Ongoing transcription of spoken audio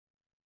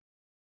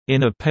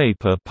In a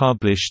paper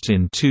published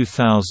in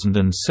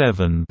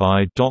 2007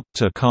 by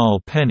Dr. Carl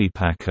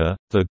Pennypacker,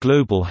 the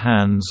Global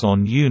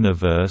Hands-on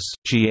Universe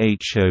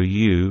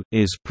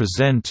is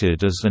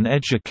presented as an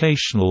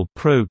educational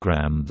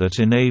program that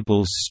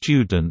enables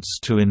students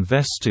to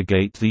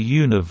investigate the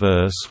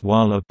universe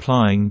while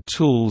applying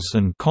tools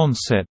and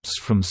concepts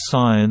from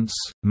science,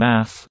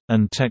 math,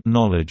 and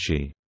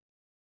technology.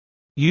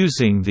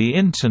 Using the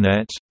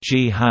Internet,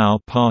 G-How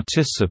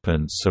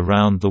participants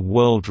around the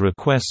world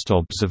request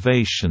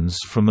observations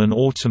from an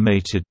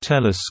automated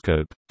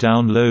telescope,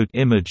 download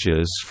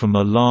images from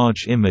a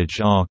large image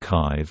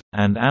archive,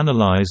 and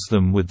analyze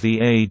them with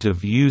the aid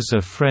of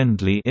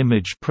user-friendly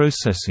image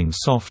processing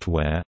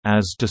software,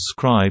 as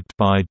described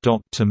by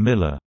Dr.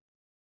 Miller.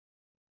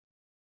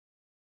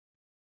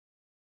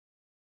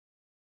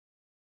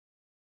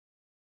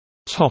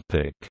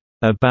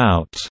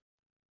 About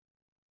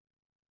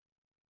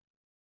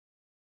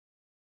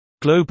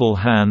Global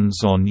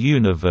Hands-on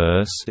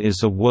Universe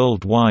is a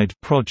worldwide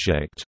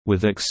project,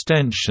 with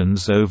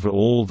extensions over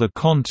all the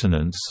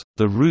continents,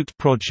 the root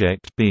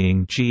project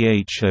being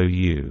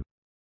GHOU.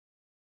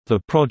 The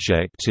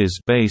project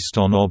is based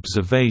on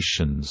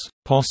observations,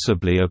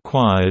 possibly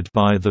acquired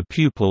by the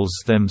pupils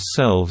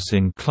themselves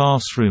in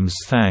classrooms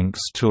thanks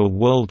to a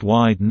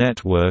worldwide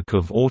network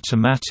of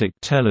automatic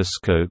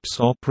telescopes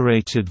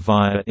operated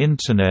via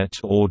Internet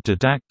or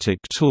didactic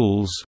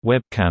tools,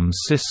 webcam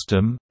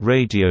system,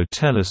 radio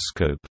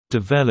telescope,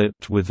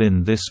 developed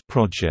within this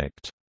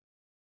project.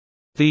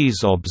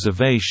 These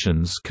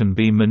observations can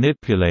be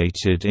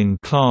manipulated in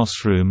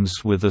classrooms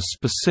with a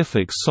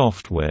specific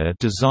software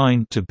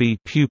designed to be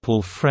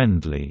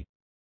pupil-friendly.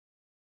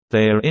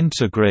 They are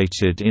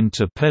integrated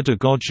into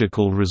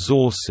pedagogical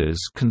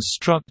resources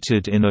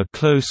constructed in a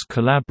close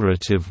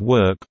collaborative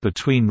work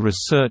between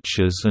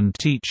researchers and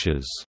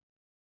teachers.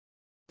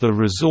 The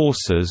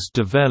resources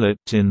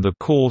developed in the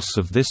course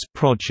of this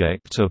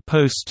project are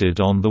posted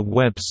on the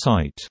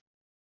website.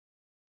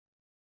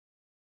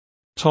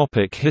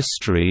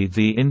 History.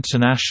 The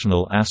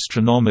International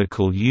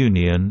Astronomical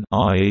Union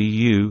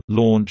 (IAU)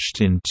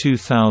 launched in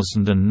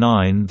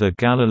 2009 the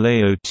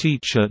Galileo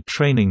Teacher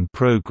Training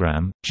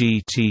Program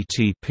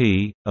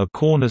 (GTTP), a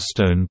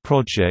cornerstone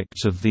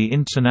project of the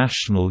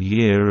International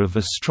Year of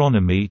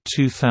Astronomy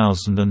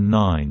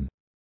 2009.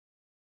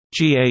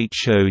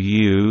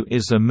 GHOU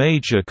is a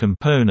major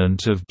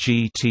component of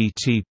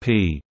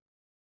GTTP.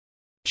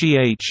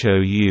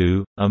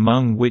 GHOU,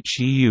 among which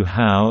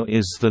EU-HOW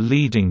is the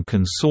leading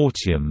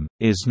consortium,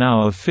 is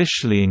now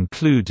officially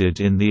included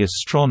in the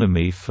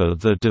Astronomy for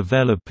the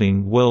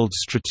Developing World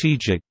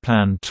Strategic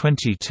Plan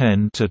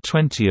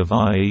 2010-20 of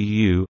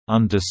IAU,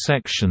 under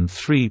Section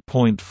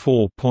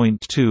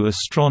 3.4.2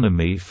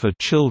 Astronomy for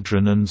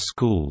Children and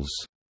Schools.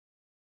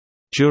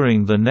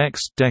 During the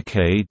next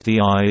decade the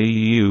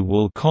IAU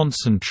will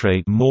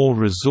concentrate more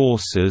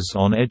resources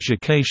on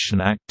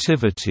education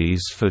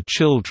activities for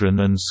children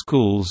and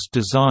schools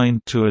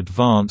designed to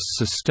advance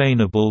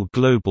sustainable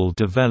global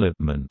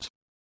development.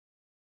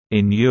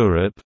 In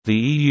Europe, the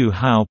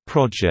EU-HOW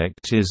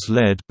project is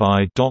led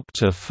by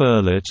Dr.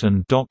 Furlet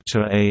and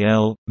Dr. A.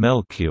 L.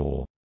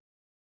 Melchior.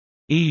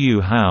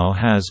 EU-HOW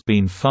has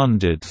been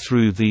funded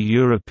through the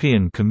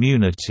European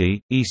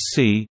Community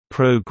 (EC)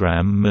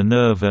 Programme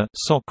Minerva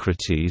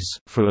Socrates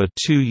for a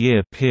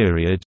 2-year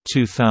period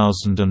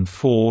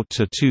 2004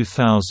 to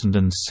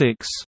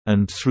 2006,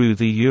 and through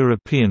the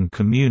European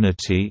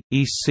Community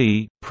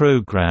 (EC)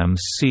 Programme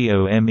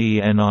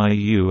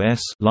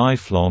COMENIUS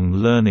Lifelong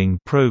Learning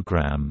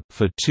Programme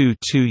for 2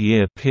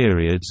 2-year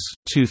periods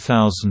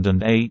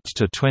 2008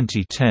 to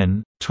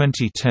 2010,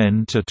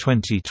 2010 to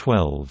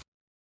 2012.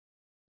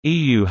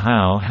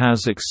 EU-HOW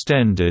has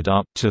extended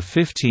up to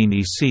 15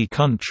 EC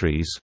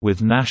countries,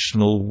 with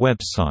national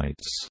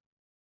websites.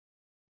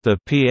 The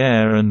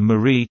Pierre and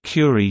Marie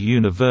Curie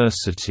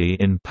University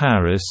in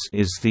Paris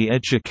is the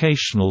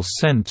educational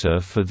center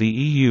for the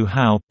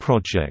EU-HOW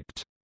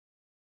project.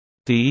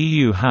 The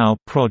EU-HOW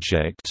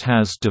project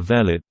has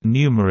developed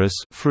numerous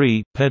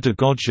free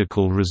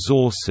pedagogical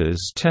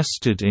resources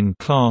tested in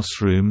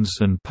classrooms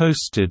and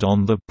posted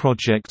on the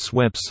project's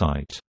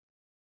website.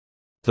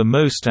 The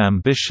most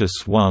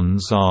ambitious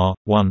ones are,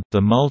 1,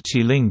 the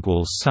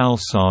multilingual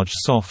Salsage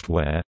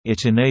software.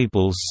 It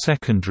enables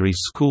secondary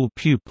school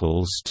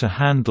pupils to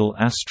handle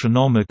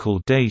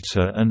astronomical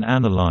data and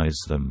analyze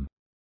them.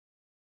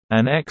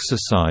 An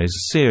exercise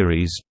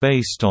series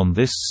based on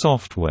this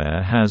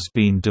software has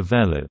been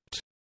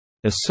developed.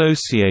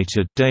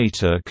 Associated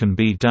data can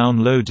be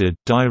downloaded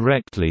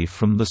directly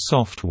from the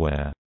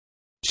software.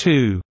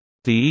 2.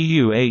 The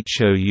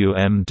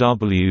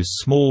EU-HOUMW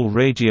Small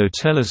Radio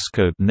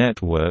Telescope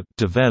Network,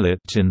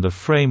 developed in the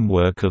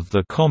framework of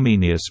the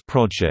Comenius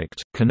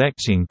project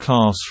connecting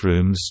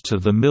classrooms to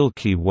the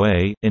Milky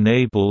Way,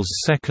 enables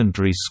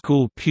secondary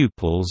school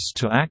pupils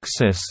to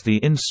access the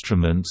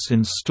instruments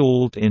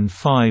installed in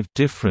 5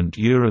 different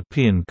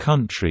European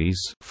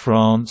countries: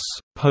 France,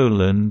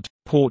 Poland,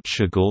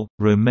 Portugal,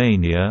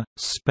 Romania,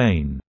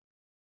 Spain.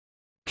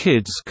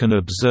 Kids can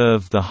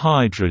observe the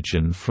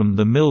hydrogen from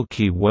the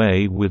Milky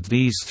Way with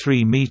these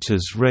 3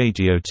 meters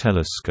radio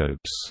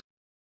telescopes.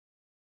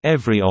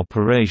 Every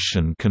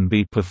operation can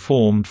be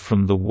performed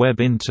from the web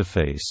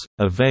interface,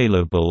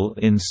 available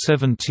in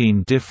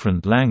 17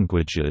 different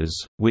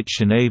languages, which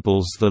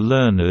enables the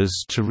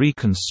learners to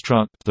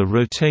reconstruct the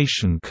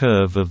rotation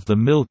curve of the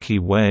Milky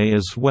Way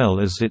as well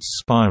as its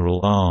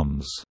spiral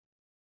arms.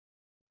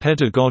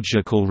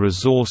 Pedagogical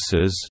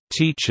resources,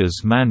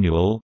 teacher's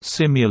manual,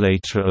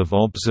 simulator of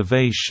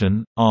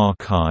observation,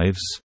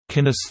 archives,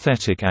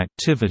 kinesthetic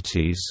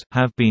activities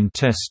have been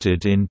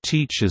tested in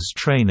teachers'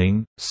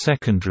 training,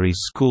 secondary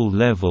school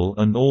level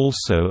and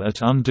also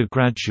at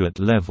undergraduate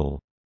level.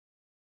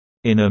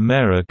 In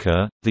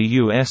America, the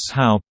U.S.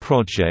 HOW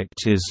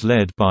project is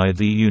led by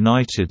the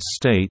United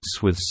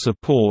States with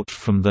support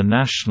from the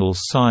National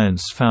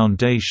Science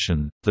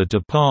Foundation, the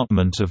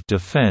Department of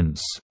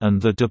Defense,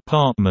 and the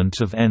Department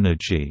of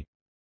Energy.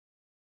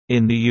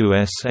 In the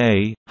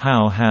USA,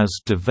 HOW has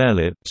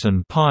developed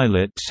and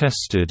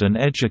pilot-tested an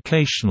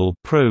educational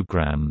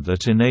program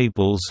that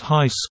enables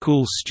high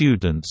school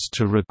students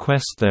to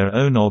request their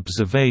own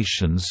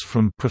observations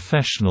from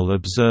professional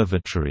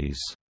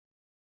observatories.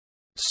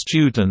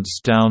 Students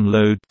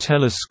download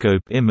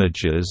telescope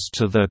images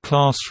to their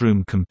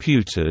classroom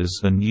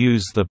computers and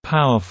use the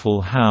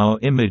powerful HOW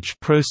image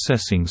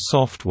processing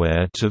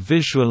software to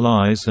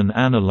visualize and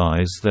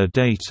analyze their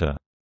data.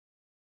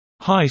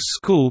 High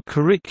school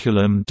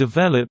curriculum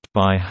developed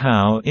by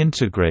HOW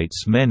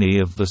integrates many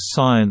of the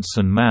science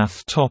and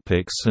math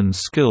topics and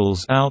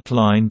skills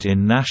outlined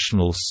in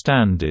national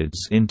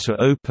standards into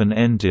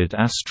open-ended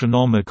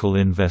astronomical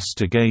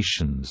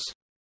investigations.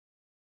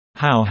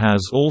 HOW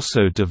has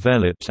also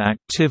developed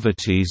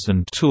activities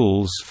and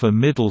tools for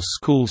middle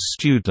school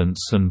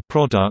students and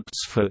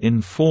products for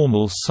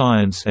informal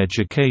science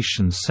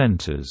education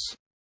centers.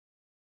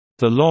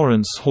 The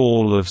Lawrence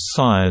Hall of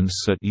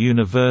Science at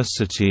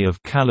University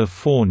of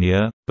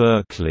California,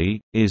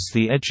 Berkeley, is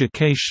the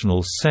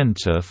educational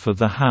center for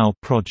the HOW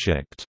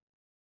project.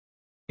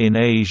 In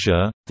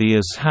Asia, the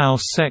As HOW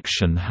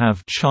section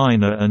have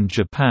China and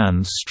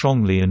Japan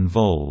strongly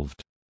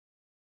involved.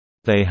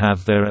 They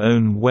have their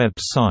own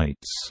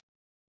websites.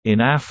 In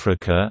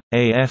Africa,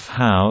 AF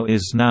HOW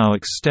is now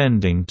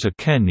extending to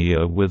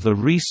Kenya with a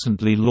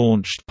recently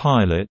launched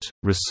pilot,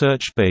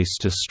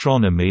 research-based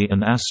astronomy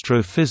and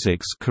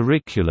astrophysics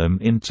curriculum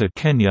into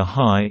Kenya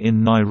High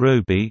in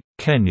Nairobi,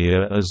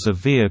 Kenya as a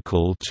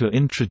vehicle to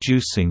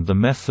introducing the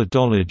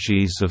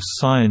methodologies of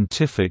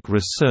scientific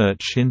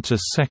research into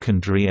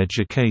secondary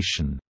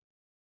education.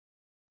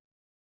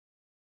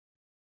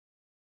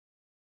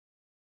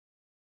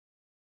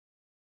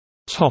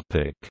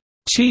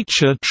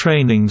 Teacher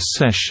training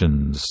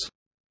sessions.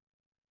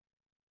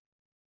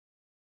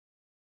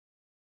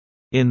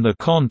 In the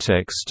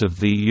context of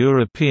the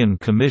European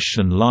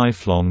Commission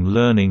Lifelong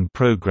Learning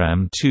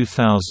Programme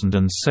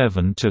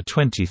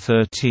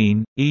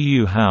 2007–2013,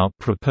 EU HOW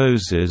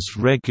proposes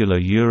regular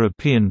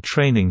European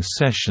training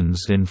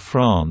sessions in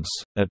France,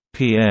 at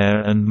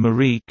Pierre and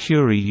Marie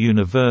Curie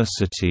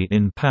University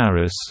in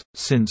Paris,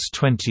 since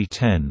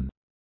 2010.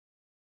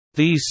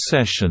 These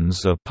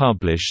sessions are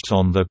published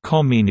on the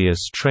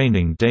Comenius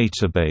Training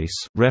Database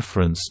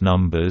reference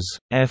numbers,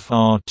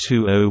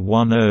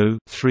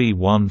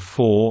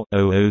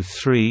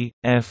 FR2010-314-003,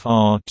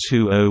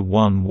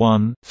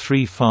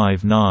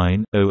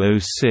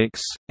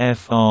 FR2011-359-006,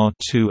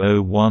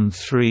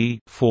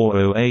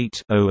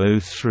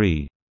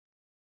 FR2013-408-003.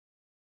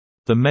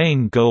 The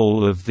main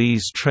goal of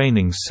these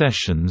training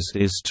sessions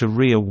is to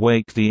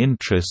reawake the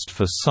interest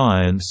for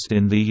science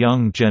in the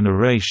young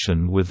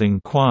generation with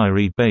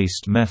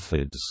inquiry-based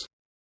methods.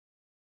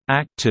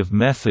 Active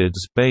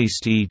methods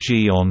based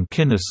e.g. on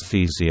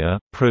kinesthesia,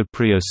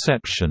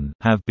 proprioception,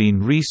 have been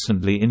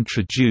recently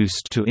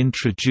introduced to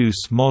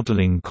introduce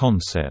modeling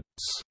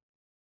concepts.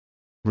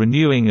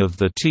 Renewing of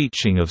the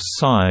teaching of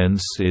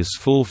science is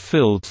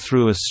fulfilled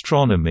through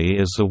astronomy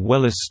as a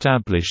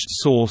well-established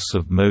source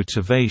of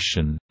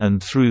motivation,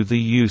 and through the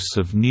use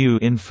of new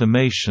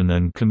information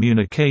and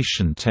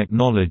communication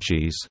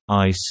technologies,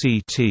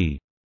 ICT.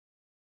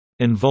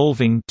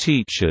 Involving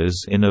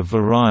teachers in a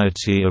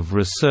variety of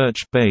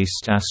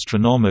research-based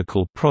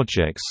astronomical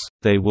projects,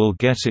 they will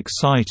get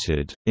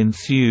excited,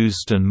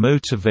 enthused and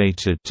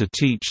motivated to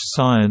teach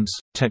science,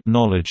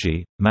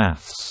 technology,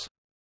 maths.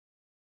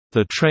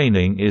 The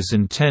training is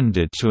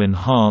intended to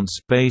enhance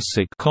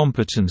basic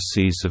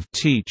competencies of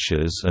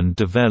teachers and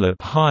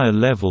develop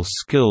higher-level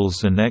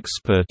skills and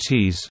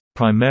expertise,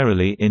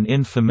 primarily in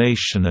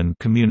information and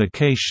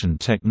communication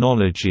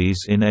technologies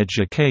in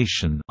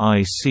education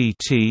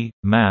 (ICT,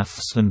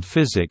 maths and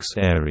physics)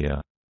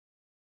 area.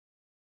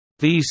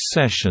 These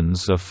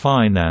sessions are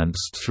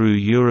financed through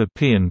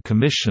European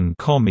Commission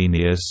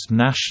Comenius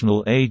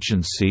National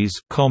Agencies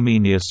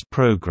Comenius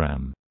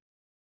Programme.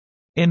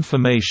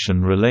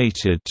 Information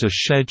related to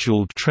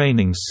scheduled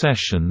training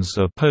sessions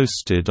are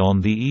posted on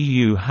the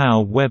EU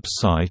HOW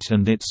website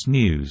and its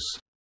news.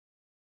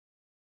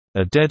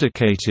 A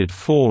dedicated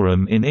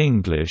forum in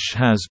English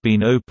has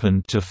been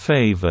opened to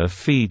favor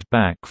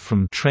feedback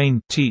from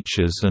trained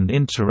teachers and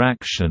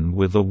interaction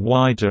with a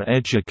wider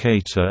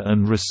educator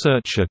and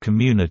researcher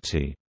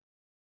community.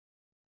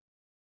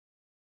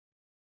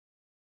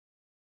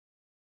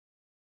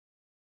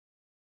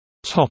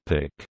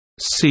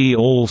 See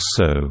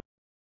also: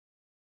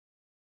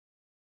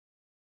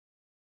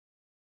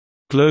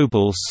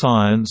 Global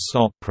Science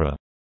Opera